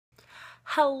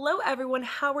Hello everyone,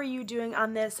 how are you doing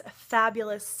on this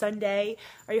fabulous Sunday?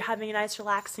 Are you having a nice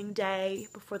relaxing day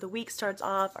before the week starts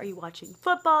off? Are you watching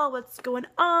football? What's going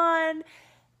on?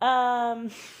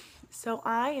 So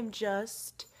I am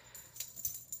just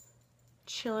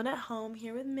chilling at home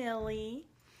here with Millie.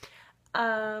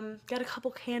 Got a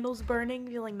couple candles burning,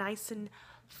 feeling nice and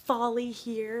fall-y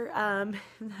here.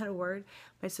 Isn't that a word?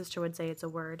 My sister would say it's a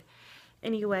word.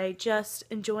 Anyway, just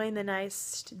enjoying the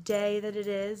nice day that it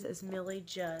is as Millie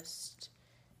just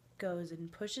goes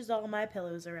and pushes all my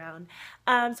pillows around.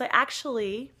 So I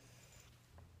actually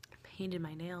painted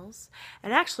my nails,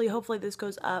 and actually hopefully this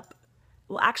goes up,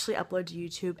 will actually upload to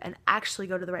YouTube and actually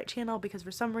go to the right channel, because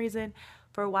for some reason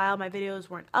for a while my videos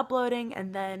weren't uploading,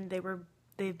 and then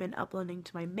they've been uploading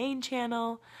to my main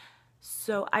channel.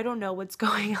 So I don't know what's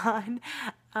going on.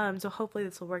 So hopefully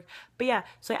this will work. But yeah,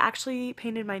 so I actually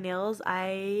painted my nails.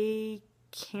 I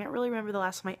can't really remember the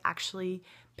last time I actually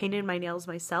painted my nails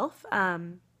myself.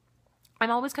 I'm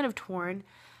always kind of torn.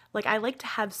 Like, I like to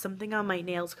have something on my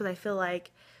nails because I feel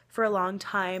like for a long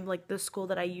time, like the school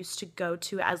that I used to go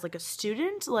to as like a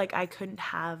student, like I couldn't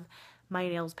have my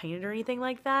nails painted or anything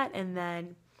like that. And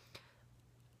then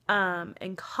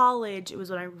in college, it was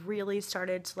when I really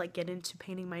started to like get into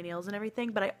painting my nails and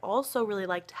everything. But I also really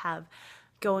like to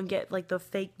go and get like the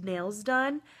fake nails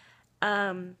done,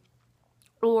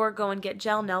 or go and get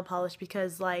gel nail polish,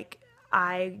 because like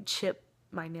I chip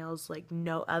my nails like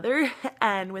no other,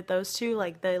 and with those two,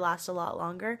 like they last a lot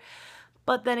longer.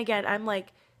 But then again, I'm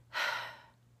like,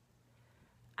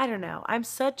 I don't know. I'm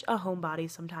such a homebody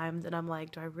sometimes, and I'm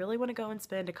like, do I really want to go and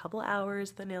spend a couple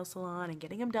hours at the nail salon and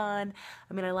getting them done?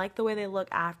 I mean, I like the way they look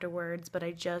afterwards, but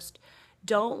I just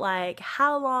don't like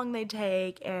how long they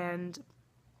take, and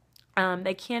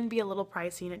they can be a little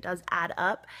pricey, and it does add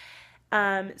up.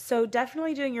 So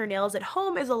definitely doing your nails at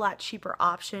home is a lot cheaper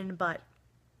option, but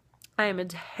I am a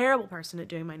terrible person at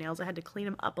doing my nails. I had to clean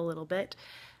them up a little bit,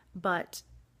 but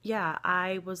yeah,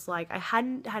 I was like, I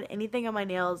hadn't had anything on my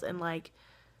nails in like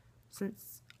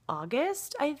since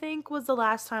August, I think, was the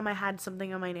last time I had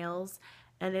something on my nails,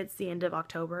 and it's the end of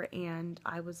October, and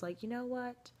I was like, you know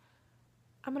what?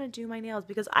 I'm gonna do my nails,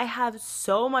 because I have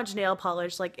so much nail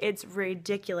polish. Like, it's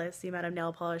ridiculous the amount of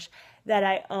nail polish that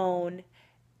I own,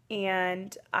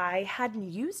 and I hadn't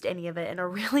used any of it in a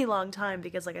really long time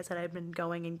because, like I said, I've been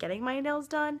going and getting my nails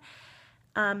done.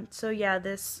 So yeah,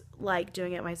 this, like,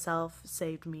 doing it myself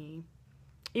saved me.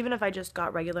 Even if I just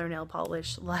got regular nail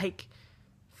polish, like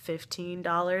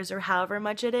 $15 or however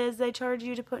much it is they charge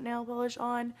you to put nail polish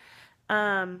on.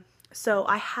 So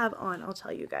I have on, I'll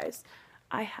tell you guys,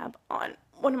 I have on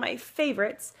one of my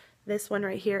favorites, this one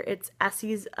right here. It's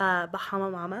Essie's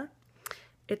Bahama Mama.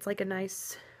 It's like a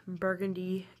nice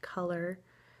burgundy color,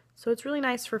 so it's really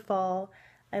nice for fall.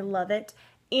 I love it.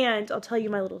 And I'll tell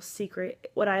you my little secret.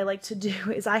 What I like to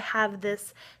do is I have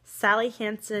this Sally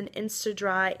Hansen Insta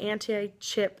Dry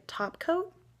Anti-Chip Top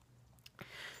Coat.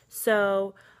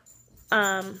 So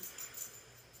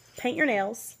paint your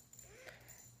nails,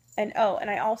 and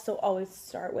I also always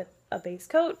start with a base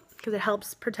coat because it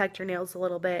helps protect your nails a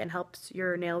little bit and helps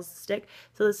your nails stick.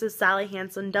 So this is Sally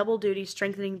Hansen Double Duty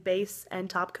Strengthening Base and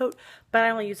Top Coat, but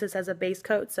I only use this as a base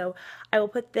coat. So I will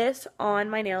put this on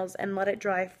my nails and let it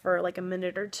dry for like a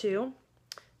minute or two.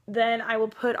 Then I will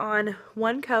put on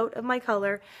one coat of my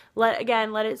color, let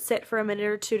it sit for a minute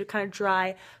or two to kind of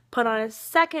dry, put on a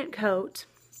second coat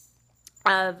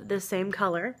of the same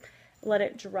color, let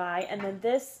it dry, and then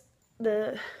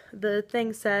the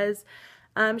thing says,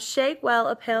 shake well,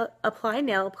 apply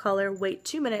nail color, wait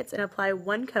 2 minutes, and apply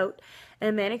one coat,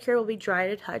 and manicure will be dry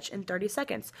to touch in 30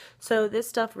 seconds. So this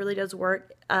stuff really does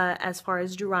work as far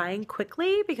as drying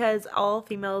quickly, because all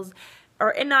females,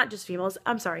 and not just females,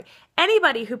 I'm sorry,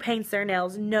 anybody who paints their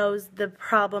nails knows the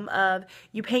problem of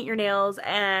you paint your nails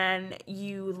and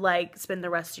you like spend the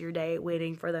rest of your day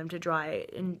waiting for them to dry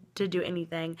and to do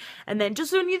anything, and then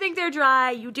just when you think they're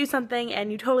dry, you do something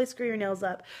and you totally screw your nails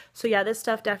up. So yeah, this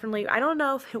stuff definitely, I don't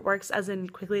know if it works as in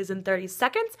quickly as in 30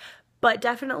 seconds, but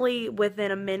definitely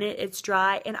within a minute it's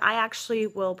dry. And I actually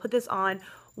will put this on,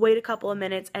 wait a couple of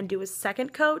minutes, and do a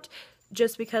second coat,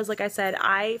 just because, like I said,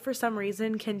 I, for some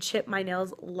reason, can chip my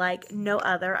nails like no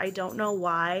other. I don't know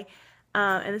why.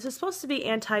 And this is supposed to be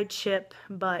anti-chip,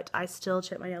 but I still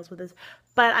chip my nails with this.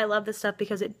 But I love this stuff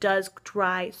because it does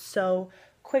dry so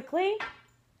quickly.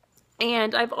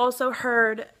 And I've also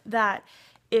heard that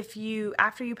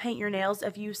after you paint your nails,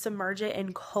 if you submerge it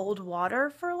in cold water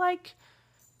for like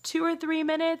 2 or 3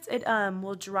 minutes, it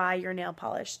will dry your nail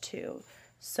polish too.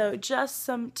 So just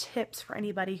some tips for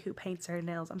anybody who paints their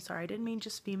nails. I'm sorry, I didn't mean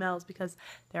just females, because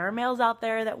there are males out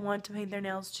there that want to paint their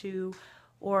nails too,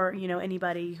 or, you know,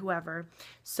 anybody, whoever.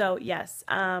 So yes,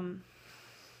 I'm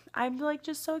like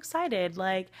just so excited.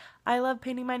 Like, I love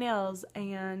painting my nails,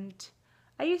 and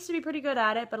I used to be pretty good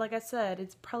at it, but like I said,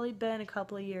 it's probably been a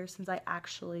couple of years since I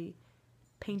actually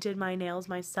painted my nails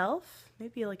myself.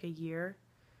 Maybe like a year.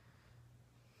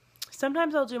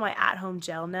 Sometimes I'll do my at-home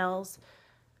gel nails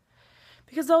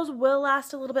because those will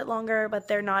last a little bit longer, but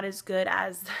they're not as good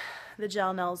as the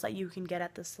gel nails that you can get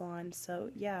at the salon. So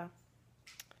yeah,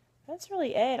 that's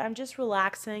really it. I'm just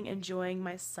relaxing, enjoying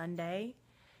my Sunday,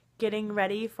 getting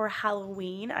ready for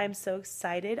Halloween. I'm so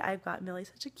excited. I've got Millie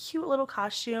such a cute little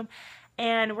costume,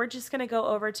 and we're just gonna go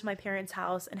over to my parents'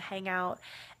 house and hang out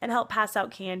and help pass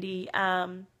out candy.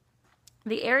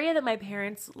 The area that my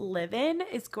parents live in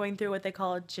is going through what they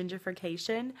call a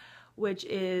gentrification, which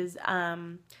is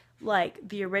like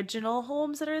the original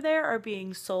homes that are there are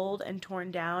being sold and torn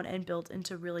down and built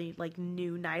into really like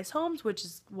new nice homes, which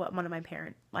is what one of my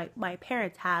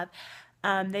parents have.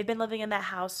 They've been living in that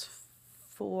house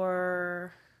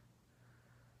for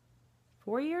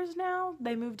 4 years now.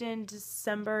 They moved in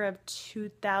December of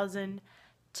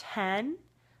 2010.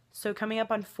 So coming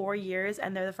up on 4 years,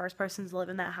 and they're the first person to live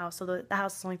in that house. So the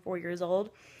house is only 4 years old.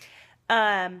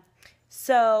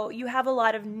 So you have a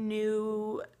lot of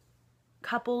new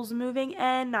couples moving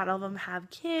in. Not all of them have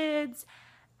kids.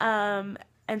 And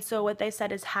so what they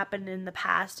said has happened in the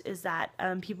past is that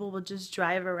people will just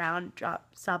drive around,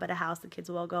 stop at a house, the kids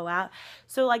will all go out.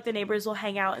 So like the neighbors will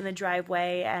hang out in the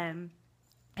driveway and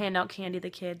hand out candy to the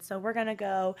kids. So we're going to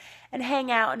go and hang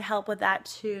out and help with that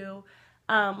too.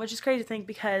 Which is crazy to think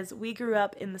because we grew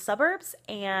up in the suburbs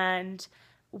and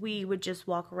we would just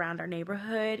walk around our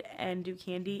neighborhood and do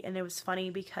candy. And it was funny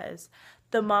because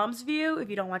the mom's view, if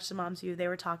you don't watch the mom's view, they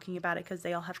were talking about it because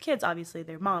they all have kids, obviously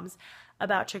they're moms,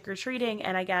 about trick-or-treating.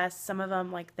 And I guess some of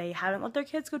them, like, they haven't let their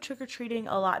kids go trick-or-treating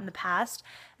a lot in the past.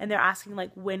 And they're asking,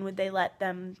 like, when would they let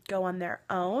them go on their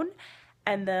own?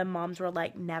 And the moms were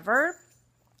like, never.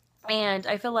 And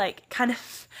I feel like kind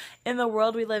of in the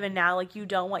world we live in now, like, you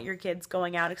don't want your kids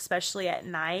going out, especially at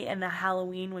night and the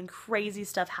Halloween when crazy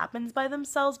stuff happens by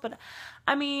themselves. But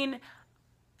I mean,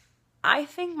 I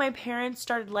think my parents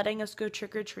started letting us go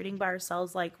trick-or-treating by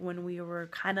ourselves like when we were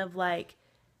kind of like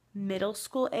middle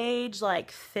school age,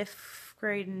 like 5th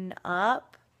grade and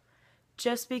up.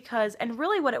 Just because, and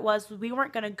really what it was we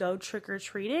weren't going to go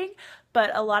trick-or-treating,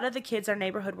 but a lot of the kids in our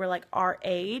neighborhood were like our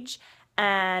age.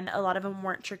 And a lot of them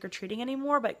weren't trick-or-treating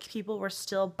anymore, but people were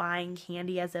still buying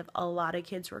candy as if a lot of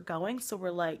kids were going. So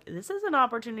we're like, this is an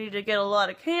opportunity to get a lot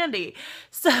of candy.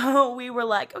 So we were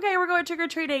like, okay, we're going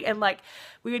trick-or-treating. And like,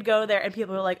 we would go there and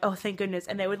people were like, oh, thank goodness.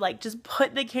 And they would like just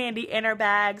put the candy in our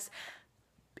bags.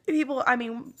 People, I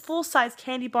mean, full-size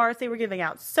candy bars. They were giving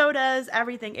out sodas,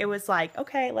 everything. It was like,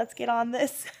 okay, let's get on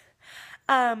this.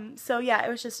 So yeah, it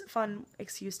was just a fun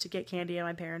excuse to get candy, and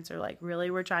my parents are like,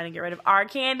 really, we're trying to get rid of our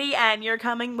candy and you're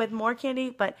coming with more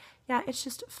candy? But yeah, it's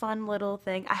just a fun little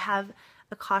thing. I have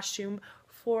a costume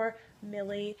for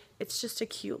Millie. It's just a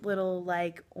cute little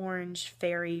like orange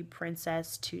fairy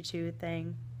princess tutu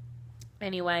thing.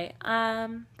 Anyway,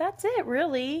 that's it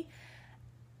really.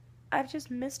 I've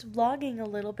just missed vlogging a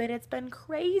little bit. It's been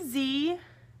crazy.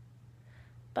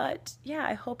 But yeah,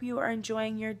 I hope you are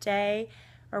enjoying your day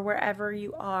or wherever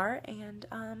you are, and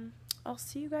I'll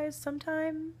see you guys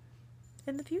sometime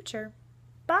in the future.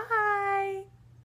 Bye!